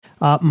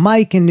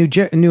Mike in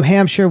New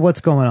Hampshire,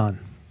 what's going on?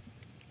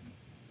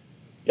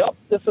 Yep,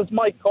 this is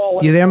Mike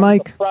calling. You there,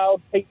 Mike?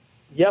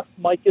 Yes,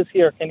 Mike is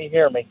here. Can you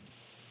hear me?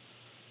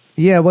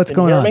 Yeah, what's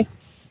going on? Me?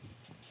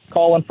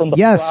 Calling from the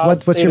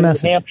what's your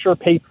message? New Hampshire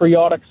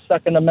patriotic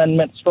Second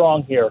Amendment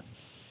strong here.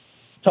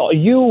 To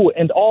you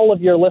and all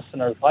of your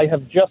listeners, I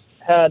have just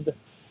had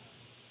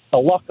the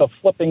luck of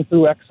flipping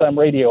through XM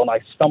radio, and I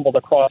stumbled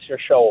across your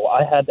show.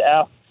 I had to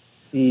ask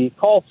the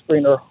call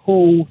screener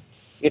who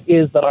it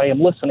is that I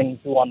am listening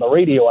to on the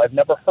radio. I've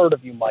never heard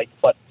of you, Mike,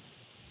 but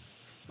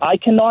I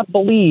cannot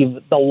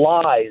believe the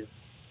lies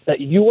that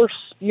you are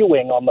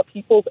spewing on the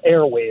people's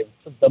airwaves,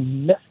 the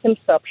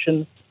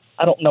misconceptions.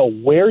 I don't know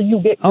where you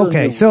get your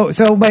news.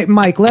 So wait,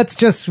 Mike, let's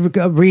just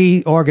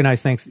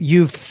reorganize things.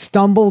 You've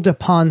stumbled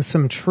upon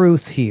some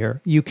truth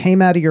here. You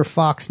came out of your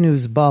Fox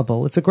News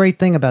bubble. It's a great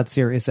thing about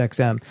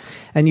SiriusXM,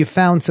 and you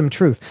found some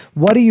truth.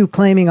 What are you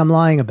claiming I'm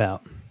lying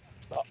about?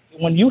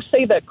 When you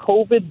say that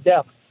COVID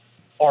deaths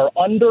are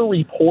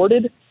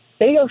underreported,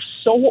 they are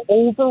so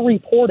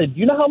overreported.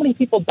 You know how many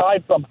people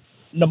died from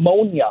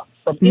pneumonia?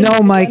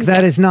 No, Mike,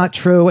 that is not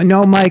true.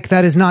 No, Mike,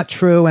 that is not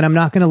true. And I'm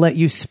not going to let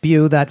you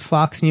spew that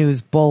Fox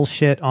News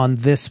bullshit on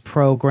this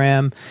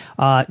program.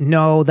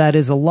 No, that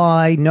is a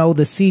lie. No,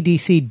 the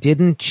CDC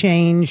didn't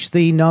change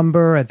the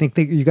number. I think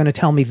that you're going to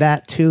tell me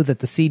that, too, that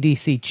the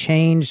CDC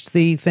changed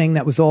the thing.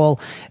 That was all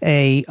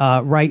a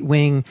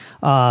right-wing,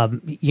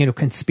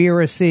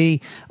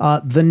 conspiracy.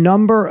 The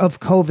number of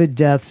COVID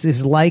deaths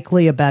is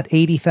likely about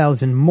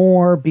 80,000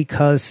 more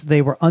because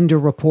they were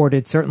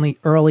underreported, certainly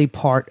early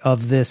part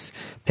of this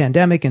pandemic.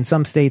 In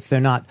some states,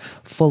 they're not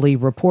fully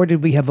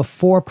reported. We have a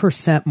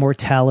 4%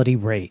 mortality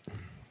rate.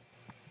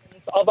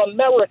 Of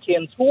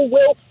Americans who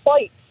will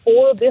fight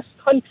for this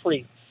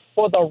country,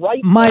 for the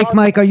right...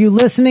 Mike, are you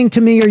listening to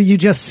me or are you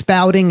just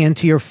spouting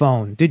into your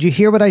phone? Did you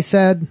hear what I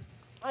said?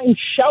 I'm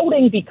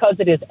shouting because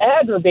it is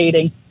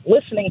aggravating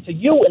listening to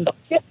you and the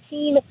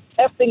 15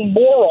 effing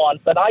morons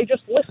that I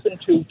just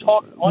listened to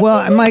talk on.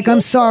 Well, Mike,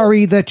 I'm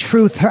sorry that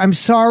truth hurts.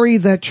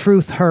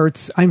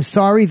 I'm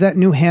sorry that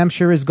New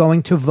Hampshire is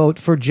going to vote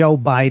for Joe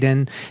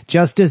Biden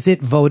just as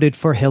it voted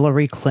for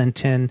Hillary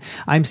Clinton.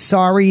 I'm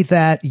sorry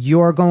that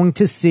you're going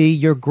to see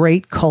your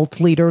great cult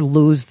leader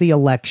lose the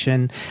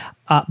election.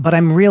 But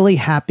I'm really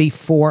happy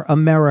for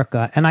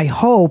America. And I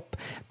hope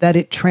that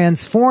it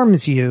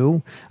transforms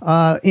you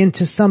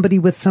into somebody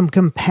with some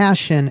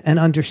compassion and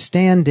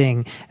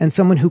understanding and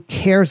someone who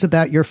cares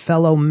about your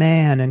fellow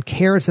man and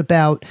cares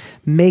about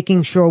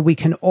making sure we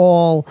can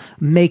all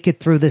make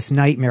it through this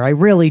nightmare. I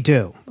really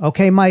do.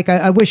 Okay, Mike,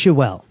 I wish you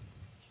well.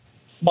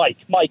 Mike,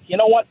 you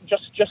know what?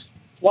 Just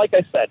like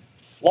I said,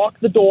 lock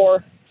the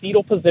door.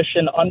 Fetal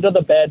position under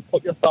the bed,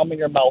 put your thumb in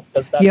your mouth.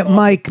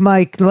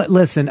 Mike,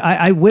 listen,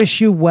 I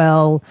wish you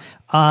well.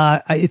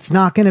 It's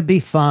not going to be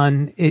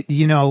fun.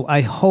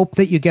 I hope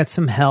that you get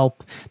some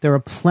help. There are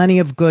plenty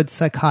of good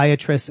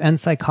psychiatrists and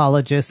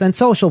psychologists and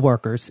social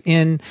workers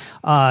in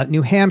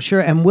New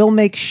Hampshire, and we'll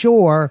make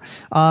sure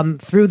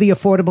through the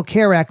Affordable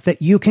Care Act that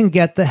you can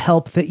get the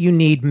help that you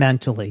need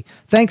mentally.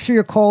 Thanks for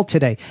your call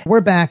today.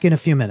 We're back in a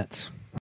few minutes.